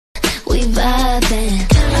nothing.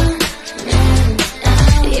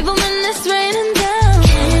 Even when it's raining down,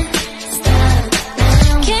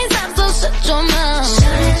 can't stop, so shut your mouth.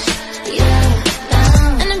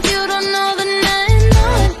 And if you don't know, then I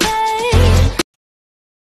know it, babe.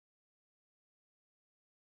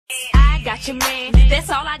 I got your man, that's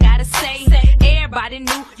all I gotta say. Everybody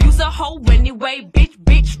knew you's a hoe anyway.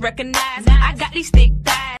 Bitch, recognize I got these thick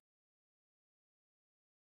thighs.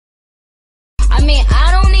 I mean,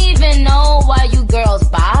 I don't even know why you girls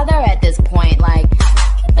bother at this point. Like,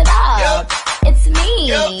 keep it up. It's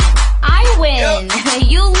me. I win.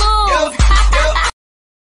 You lose.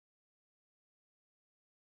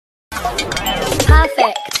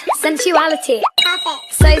 Perfect. Sensuality.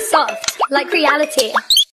 Perfect. So soft, like reality.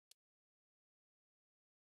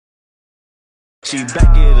 She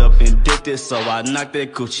back it up and dipped it, so I knocked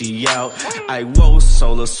that coochie out. I whoa,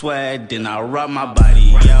 solar swag, then I rock my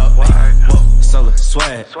body out. Whoa, solar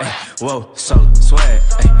swag, whoa, solar swag,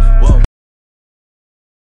 whoa.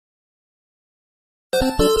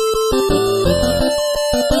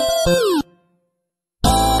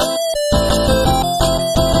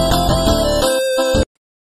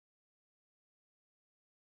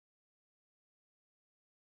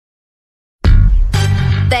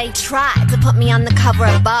 They tried to put me on the cover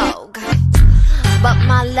of Vogue, but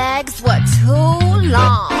my legs were too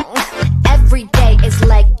long. Every day is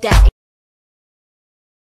leg day.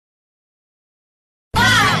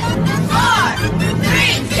 5, 4,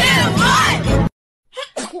 3, 2, 1.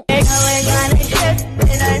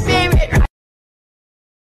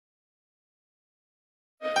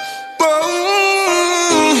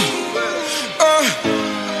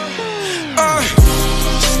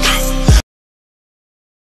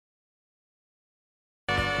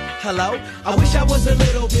 Hello? I wish I was a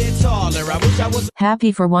little bit taller. I wish I was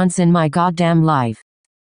happy for once in my goddamn life.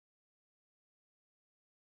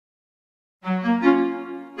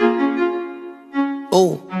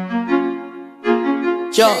 Ooh.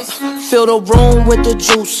 Yo, fill the room with the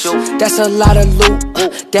juice. That's a lot of loot.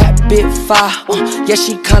 That bit fire. Yeah,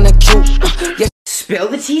 she kinda cute. Yeah. Spill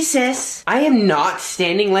the tea, sis. I am not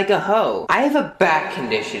standing like a hoe. I have a back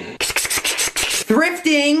condition.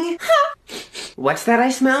 Thrifting! What's that I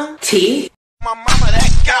smell? Tea? My mama that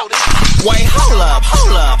gouty. Wait, hold up.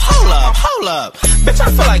 Bitch, I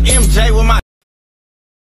feel like MJ with my...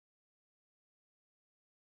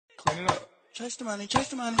 Clean it up. Chase the money.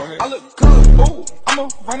 I look good, ooh. I'ma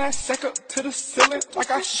run that sack up to the ceiling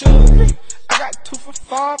like I should. I got 2 for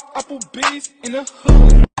 $5 Applebee's in the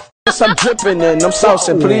hood. Yes, I'm dripping and I'm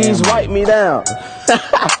saucing, please wipe me down.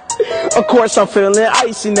 Of course I'm feeling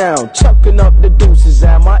icy now. Chucking up the deuces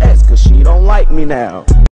at my ex, cause she don't like me now.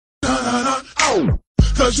 Oh,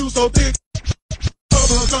 cause you so thick.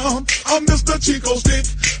 Bubblegum, I'm Mr. Chico Stick.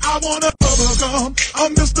 I want a bubblegum,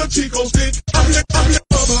 I'm Mr. Chico Stick. I'm your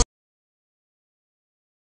bubblegum.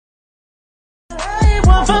 I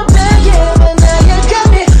want for begging, but now you got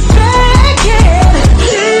me begging.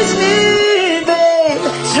 Tease me, babe.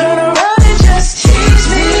 Turn around and just tease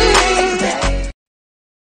me, babe.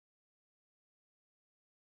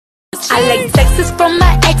 I like texts from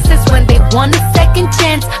my exes when they want a second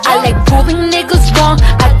chance. I like proving niggas wrong.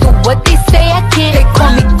 I do what they say I can't. They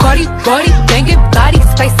call me Cardi, banging body,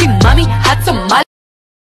 spicy mommy, hot tamale.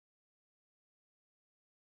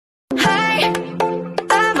 Hey,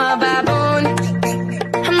 I'm a baboon.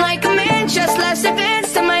 I'm like a man, just less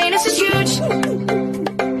advanced, and my anus is huge.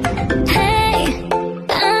 Hey,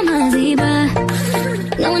 I'm a zebra.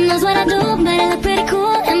 No one knows what I do, but I look pretty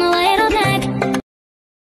cool in my white or black.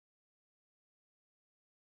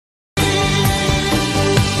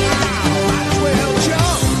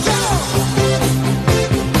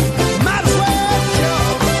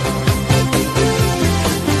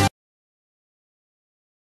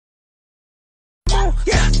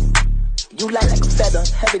 You light like a feather,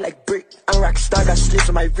 heavy like brick. I'm rock star, got slips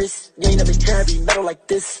on my wrist. You ain't never hear heavy metal like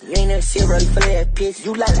this. You ain't never see a really fillet at piece.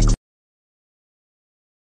 You light like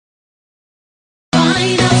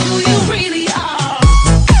Find out who you really are.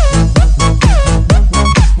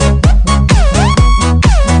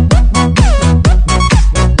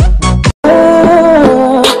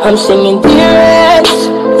 I'm singing lyrics.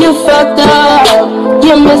 You fucked up,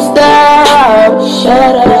 you messed up.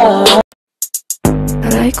 Shut up. I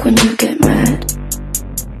like when you get mad.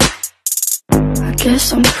 I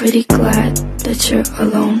guess I'm pretty glad that you're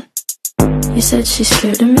alone. You said she's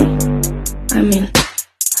scared of me? I mean,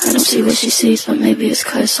 I don't see what she sees, but maybe it's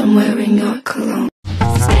 'cause I'm wearing your cologne.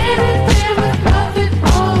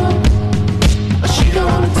 She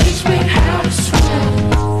gonna teach me how to swim.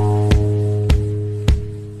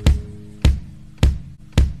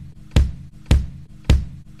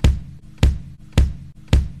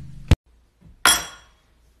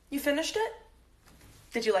 finished it?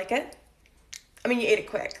 Did you like it? I mean, you ate it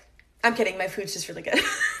quick. I'm kidding, my food's just really good.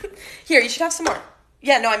 Here, you should have some more.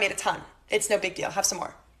 Yeah, no, I made a ton. It's no big deal. Have some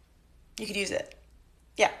more. You could use it.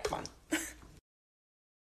 Yeah, come on.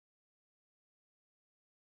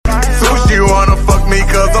 Sushi wanna fuck me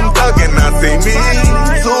cause I'm thuggin', I see me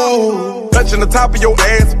too. Touching the top of your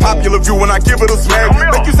ass, popular view when I give it a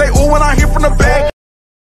smack. Make you say ooh when I hear from the back.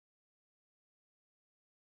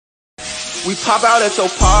 We pop out at your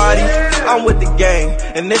party, I'm with the gang,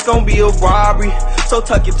 and it's gon' be a robbery. So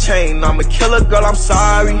tuck your chain, I'm a killer girl, I'm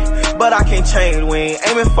sorry, but I can't change. We ain't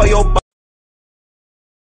aiming for your body.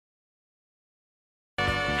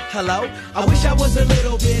 Hello? I wish I was a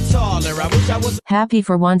little bit taller. I wish I was Happy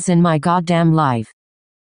for once in my goddamn life.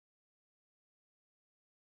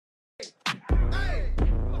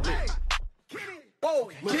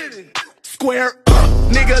 Square up,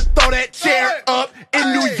 nigga, throw that chair up.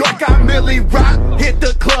 In New York, I Millie Rock, hit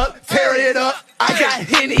the club, tear it up. I got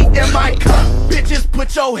Henny in my cup, bitches,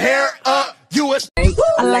 put your hair up. You a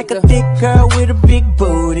I like a thick girl with a big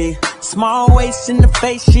booty, small waist in the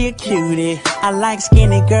face, she a cutie. I like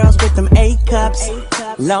skinny girls with them A cups,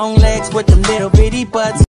 long legs with them little bitty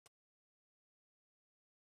butts.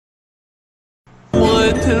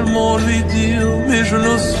 Pourrais tellement lui dire, mais je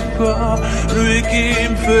n'ose pas. Lui qui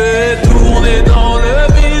me fait tourner dans le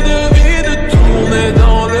vide, vide, tourner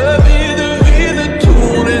dans le vide, vide,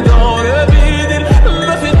 tourner dans le vide. Il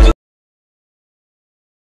me fait tourner.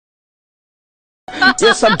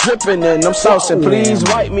 Yes, I'm dripping and I'm saucing, please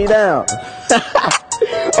wipe me down.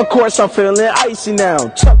 Of course I'm feeling icy now,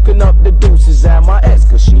 chucking up the deuces at my ex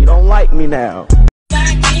cause she don't like me now.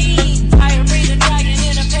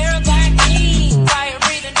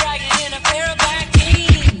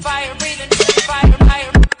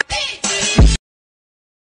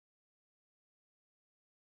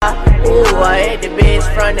 Ooh, I hit the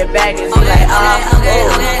bitch front and back and she like,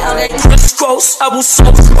 okay. Switch gross, I was so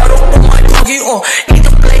smart on my doggy, eat the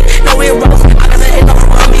plate, no it rough, I gotta hit the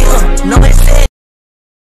front me, no it said.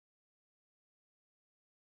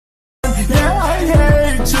 Yeah, I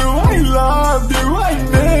hate you, I love you, I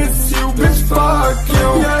miss you, bitch, fuck you.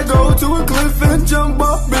 Yeah, go to a cliff and jump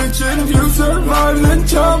off, bitch, and if you survive, then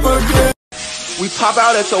jump again. We pop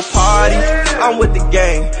out at your party, I'm with the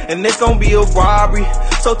gang, and it's gon' be a robbery.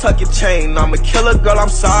 So tuck your chain, I'm a killer girl, I'm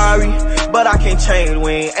sorry, but I can't change.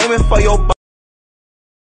 We ain't aiming for your body.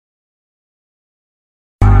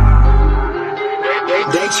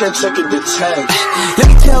 They checking the text. Let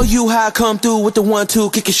me tell you how I come through with the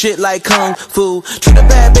 1-2, kicking shit like kung fu. Treat a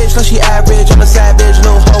bad bitch like she average, I'm a savage,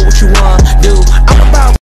 little hoe, what you want do? I'm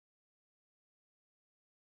about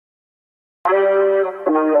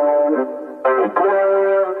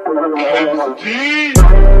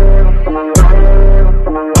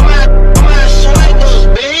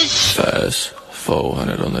Fast,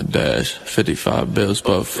 400 on the dash, 55 bills,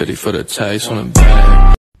 but 50 for the tax on the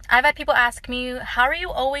bag. I've had people ask me, how are you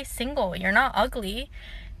always single? You're not ugly.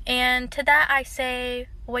 And to that I say,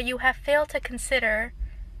 what you have failed to consider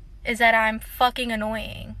is that I'm fucking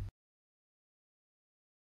annoying.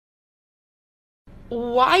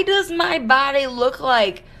 Why does my body look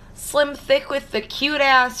like slim thick with the cute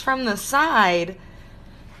ass from the side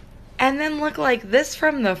and then look like this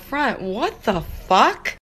from the front? What the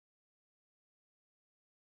fuck?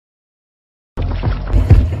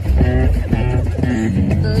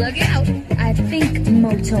 Look out, I think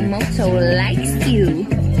Moto likes you.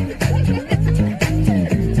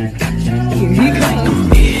 Here he comes.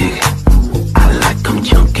 Big, I like them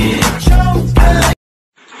chunky.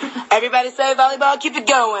 Everybody say volleyball, keep it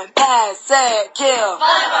going. Pass, set, kill.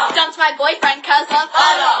 Volleyball. Dumped my boyfriend cause of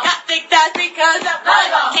volleyball. Got thick thighs because of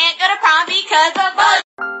volleyball. Can't go to prom because of volleyball.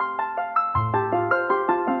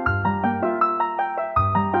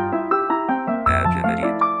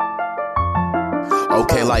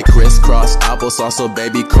 Okay, like crisscross applesauce, so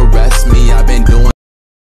baby caress me. I've been doing.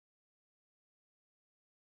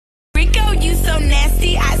 Rico, you so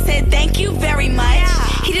nasty. I said thank you very much.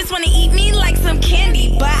 He just wanna eat me like some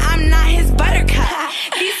candy, but I'm not his buttercup.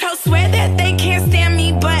 These hoes swear that they can't stand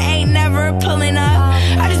me, but ain't never pulling up.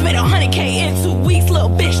 I just made 100K in 2 weeks, little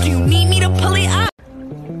bitch. Do you need me to pull it up?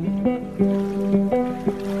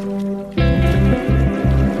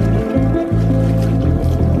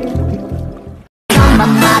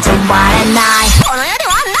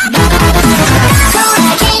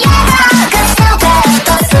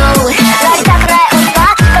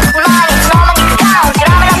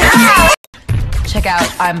 Check out,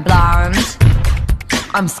 I'm blonde,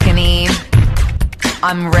 I'm skinny,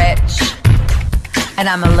 I'm rich, and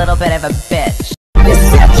I'm a little bit of a bitch. You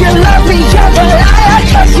said you love me, you're a liar,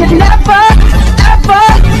 'cause you never, ever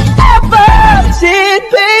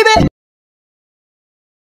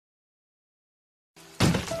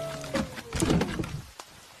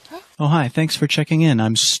Oh, hi, thanks for checking in.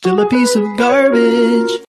 I'm still a piece of garbage.